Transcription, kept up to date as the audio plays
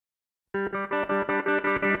Welcome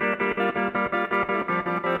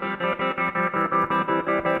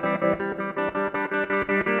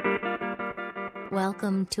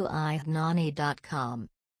to ihnani.com.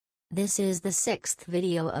 This is the sixth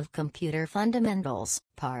video of Computer Fundamentals,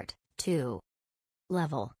 Part 2.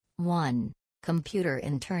 Level 1, Computer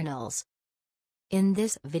Internals. In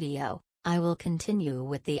this video, I will continue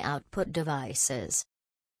with the output devices.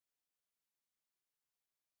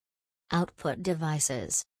 Output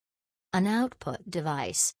devices. An output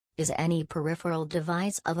device is any peripheral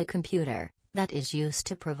device of a computer that is used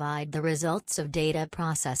to provide the results of data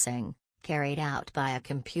processing carried out by a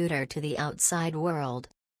computer to the outside world.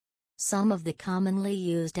 Some of the commonly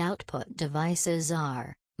used output devices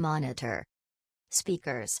are monitor,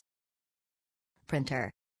 speakers,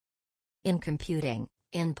 printer. In computing,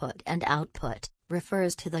 input and output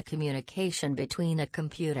refers to the communication between a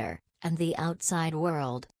computer and the outside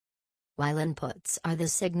world. While inputs are the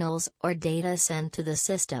signals or data sent to the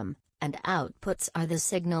system, and outputs are the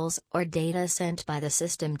signals or data sent by the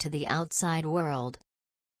system to the outside world.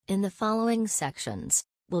 In the following sections,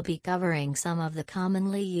 we'll be covering some of the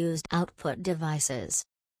commonly used output devices.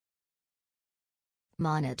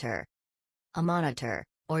 Monitor. A monitor,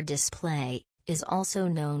 or display, is also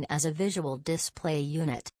known as a visual display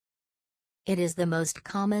unit. It is the most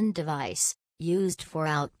common device used for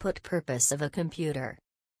output purpose of a computer.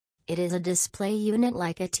 It is a display unit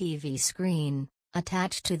like a TV screen,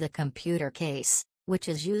 attached to the computer case, which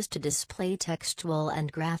is used to display textual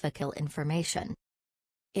and graphical information.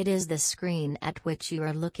 It is the screen at which you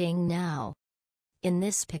are looking now. In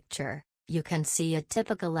this picture, you can see a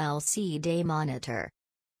typical LCD monitor.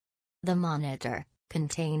 The monitor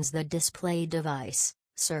contains the display device,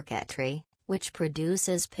 circuitry, which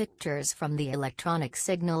produces pictures from the electronic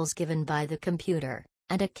signals given by the computer,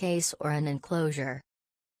 and a case or an enclosure.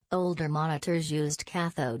 Older monitors used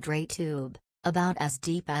cathode ray tube, about as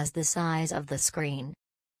deep as the size of the screen.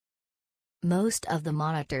 Most of the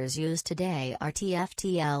monitors used today are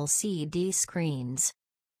TFT LCD screens.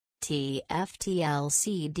 TFT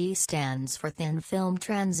LCD stands for Thin Film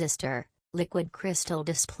Transistor, Liquid Crystal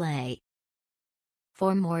Display.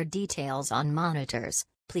 For more details on monitors,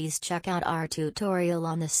 please check out our tutorial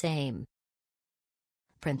on the same.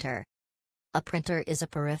 Printer. A printer is a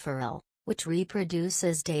peripheral, which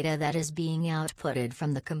reproduces data that is being outputted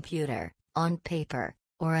from the computer, on paper,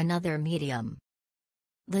 or another medium.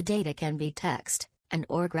 The data can be text,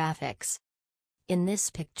 and/or graphics. In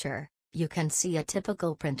this picture, you can see a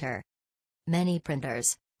typical printer. Many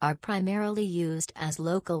printers are primarily used as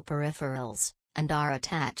local peripherals, and are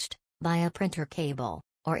attached, by a printer cable,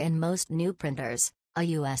 or in most new printers, a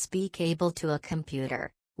USB cable to a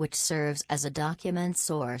computer, which serves as a document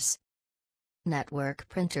source. Network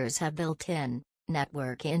printers have built-in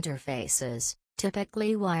network interfaces,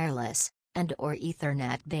 typically wireless, and/or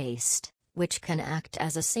Ethernet-based, which can act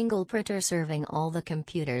as a single printer serving all the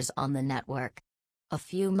computers on the network. A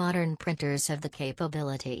few modern printers have the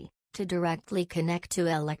capability to directly connect to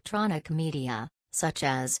electronic media, such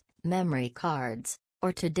as memory cards,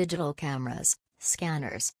 or to digital cameras,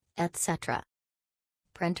 scanners, etc.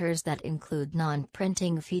 Printers that include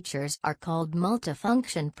non-printing features are called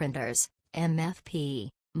multifunction printers, MFP,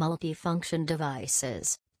 multifunction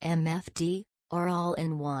devices, MFD, or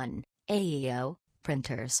all-in-one, AEO,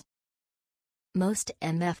 printers. Most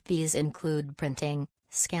MFPs include printing,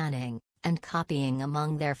 scanning, and copying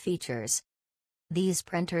among their features. These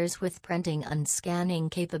printers with printing and scanning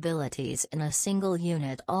capabilities in a single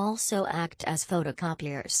unit also act as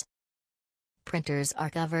photocopiers. Printers are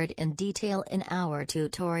covered in detail in our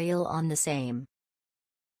tutorial on the same.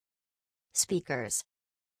 Speakers.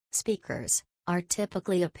 Speakers are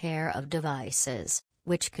typically a pair of devices,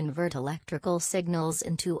 which convert electrical signals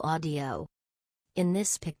into audio. In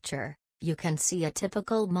this picture, you can see a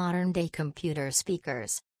typical modern-day computer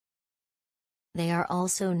speakers. They are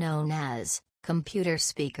also known as computer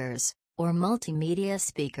speakers, or multimedia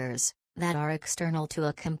speakers, that are external to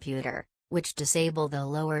a computer, which disable the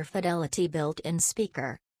lower fidelity built-in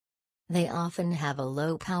speaker. They often have a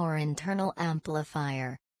low-power internal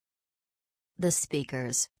amplifier. The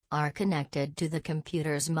speakers are connected to the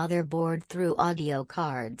computer's motherboard through audio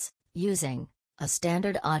cards, using a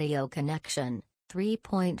standard audio connection,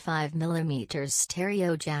 3.5mm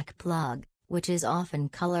stereo jack plug, which is often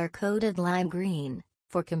color-coded lime green,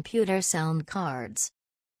 for computer sound cards.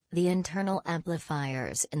 The internal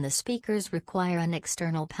amplifiers in the speakers require an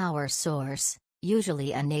external power source,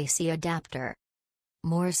 usually an AC adapter.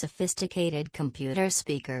 More sophisticated computer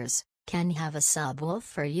speakers can have a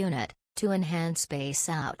subwoofer unit to enhance bass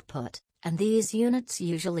output, and these units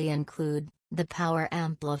usually include the power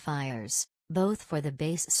amplifiers, both for the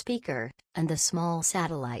base speaker and the small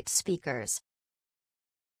satellite speakers.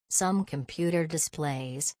 Some computer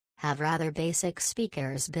displays have rather basic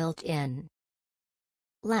speakers built in.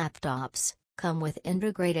 Laptops come with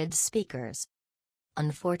integrated speakers.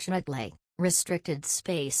 Unfortunately, restricted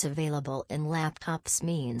space available in laptops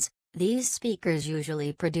means these speakers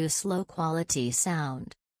usually produce low-quality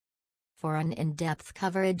sound. For an in-depth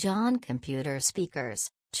coverage on computer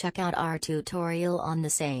speakers, check out our tutorial on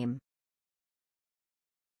the same.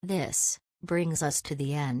 This brings us to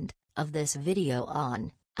the end of this video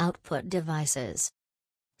on output devices.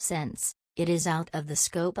 Since it is out of the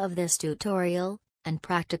scope of this tutorial, and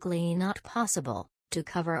practically not possible to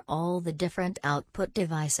cover all the different output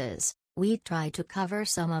devices, we try to cover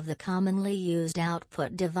some of the commonly used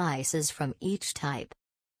output devices from each type.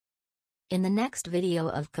 In the next video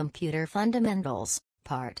of Computer Fundamentals,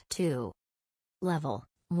 Part 2, Level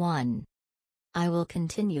 1, I will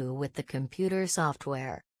continue with the computer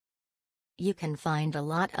software. You can find a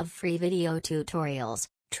lot of free video tutorials,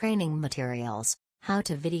 training materials,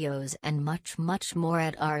 how-to videos and much more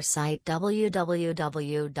at our site www.inani.com.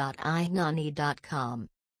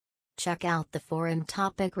 Check out the forum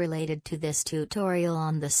topic related to this tutorial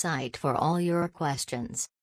on the site for all your questions.